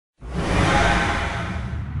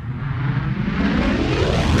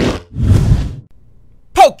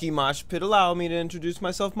PokeMoshPit, allow me to introduce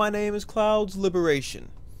myself. My name is cloudsliberation.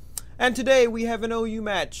 And today we have an OU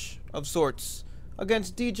match of sorts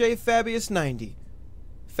against djfabyus90.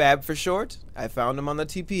 Fab for short. I found him on the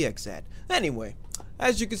TPX ad. Anyway,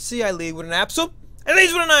 as you can see, I lead with an Absol, and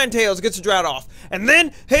leads with a Ninetales, gets a drought off. And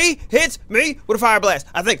then he hits me with a Fire Blast.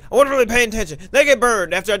 I think I wasn't really paying attention. They get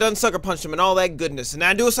burned after I done Sucker Punched him and all that goodness. And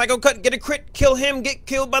I do a Psycho Cut, get a crit, kill him, get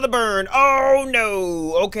killed by the burn. Oh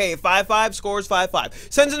no. Okay, 5-5, scores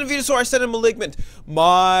 5-5. Sends in a Venusaur, I send in Malignant.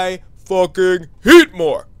 My fucking heat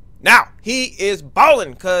more. Now, he is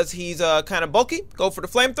ballin' because he's kind of bulky. Go for the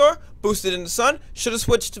Flamethrower. Boosted in the sun. Should have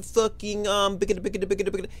switched to fucking Heatran.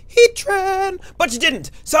 But you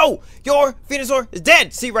didn't. So, your Venusaur is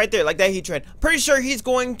dead. See right there, like that Heatran. Pretty sure he's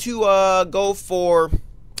going to go for,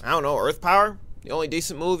 I don't know, Earth Power. The only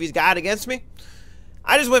decent move he's got against me.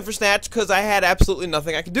 I just went for Snatch because I had absolutely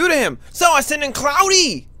nothing I could do to him. So, I send in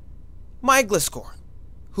Cloudy, my Gliscor,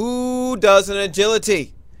 who does an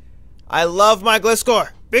Agility. I love my Gliscor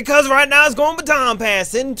because right now it's going Baton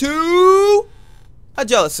Pass into a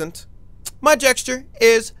Jellicent. My Jexture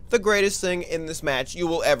is the greatest thing in this match you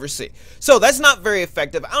will ever see. So that's not very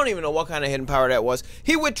effective. I don't even know what kind of hidden power that was.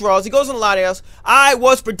 He withdraws. He goes on Latios. I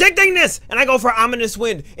was predicting this, and I go for Ominous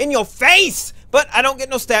Wind in your face. But I don't get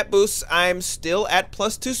no stat boosts. I'm still at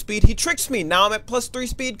 +2 speed. He tricks me. Now I'm at +3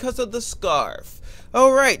 speed because of the Scarf.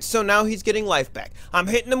 Alright, so now he's getting life back. I'm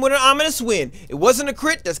hitting him with an Ominous Wind. It wasn't a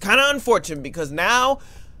crit. That's kind of unfortunate because now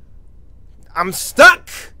I'm stuck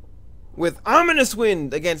with Ominous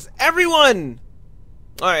Wind against everyone.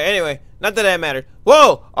 Alright, anyway, not that mattered.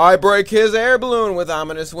 Whoa! I break his air balloon with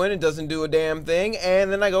Ominous Wind. It doesn't do a damn thing.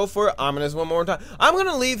 And then I go for Ominous one more time. I'm going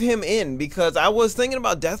to leave him in because I was thinking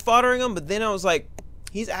about death foddering him, but then I was like,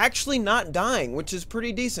 he's actually not dying, which is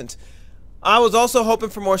pretty decent. I was also hoping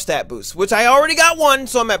for more stat boosts, which I already got one,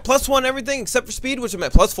 so I'm at +1 everything except for speed, which I'm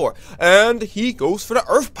at +4. And he goes for the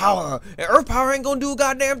Earth Power, and Earth Power ain't gonna do a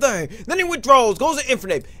goddamn thing. Then he withdraws, goes to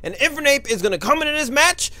Infernape, and Infernape is gonna come into this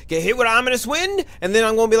match, get hit with Ominous Wind, and then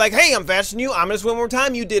I'm gonna be like, hey, I'm faster than you, Ominous Wind one more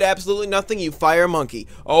time, you did absolutely nothing, you fire monkey.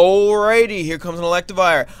 Alrighty, here comes an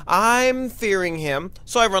Electivire. I'm fearing him,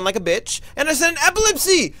 so I run like a bitch, and I send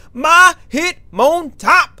Epilepsy, my hit moan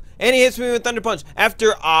top. And he hits me with Thunder Punch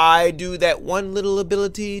after I do that one little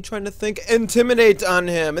ability trying to think Intimidate on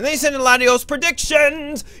him. And then he sent in Latios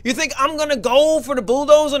predictions. You think I'm going to go for the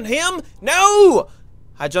Bulldoze on him? No!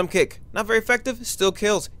 High Jump Kick. Not very effective. Still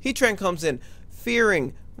kills. Heatran comes in.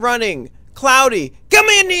 Fearing. Running. Cloudy. Come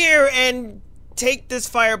in here and take this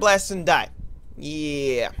Fire Blast and die.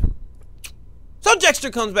 Yeah. So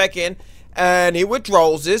Jexter comes back in. And he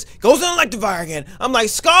withdraws this, goes on Electivire again. I'm like,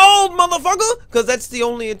 Scald, motherfucker! Because that's the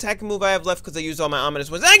only attacking move I have left because I used all my Ominous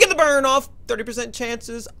Winds. And I get the burn off. 30%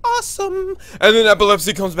 chances. Awesome. And then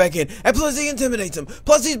Epilepsy comes back in. Epilepsy intimidates him.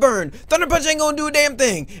 Plus he's burned. Thunder Punch ain't gonna do a damn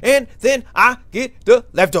thing. And then I get the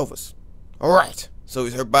leftovers. Alright. So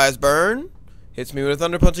he's hurt by his burn. Hits me with a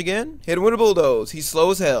Thunder Punch again. Hit him with a Bulldoze. He's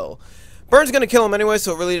slow as hell. Burn's gonna kill him anyway,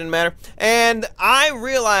 so it really didn't matter. And I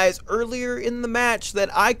realized earlier in the match that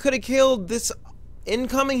I could have killed this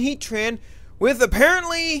incoming Heatran with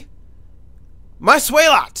apparently my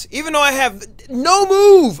Swalot, even though I have no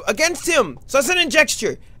move against him. So I sent in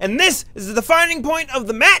Jexture, and this is the defining point of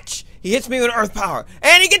the match. He hits me with Earth Power,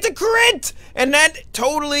 and he gets a crit, and that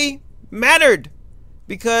totally mattered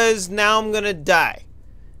because now I'm gonna die.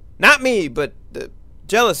 Not me, but the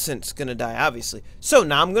Jellicent's gonna die, obviously. So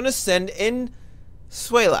now I'm gonna send in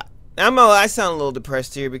Swalot. I sound a little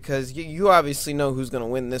depressed here because you obviously know who's gonna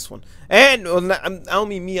win this one. And well, I don't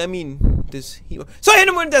mean me, I mean this hero. So I hit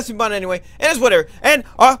him with a Destiny Bond anyway, and it's whatever. And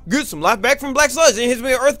I get some life back from Black Sludge, and he hits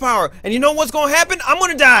me with Earth Power. And you know what's gonna happen? I'm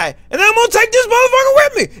gonna die, and then I'm gonna take this motherfucker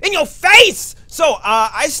with me in your face. So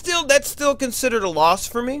that's still considered a loss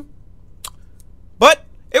for me. But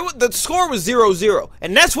the score was 0-0,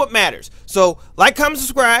 and that's what matters. So, like, comment,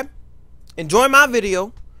 subscribe, enjoy my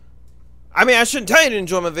video. I mean, I shouldn't tell you to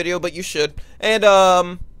enjoy my video, but you should. And,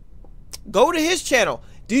 go to his channel,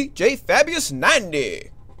 djfabyus90.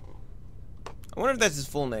 I wonder if that's his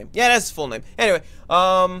full name. Yeah, that's his full name. Anyway,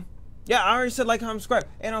 yeah, I already said like, comment, subscribe.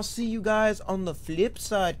 And I'll see you guys on the flip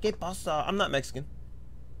side. Que pasa? I'm not Mexican.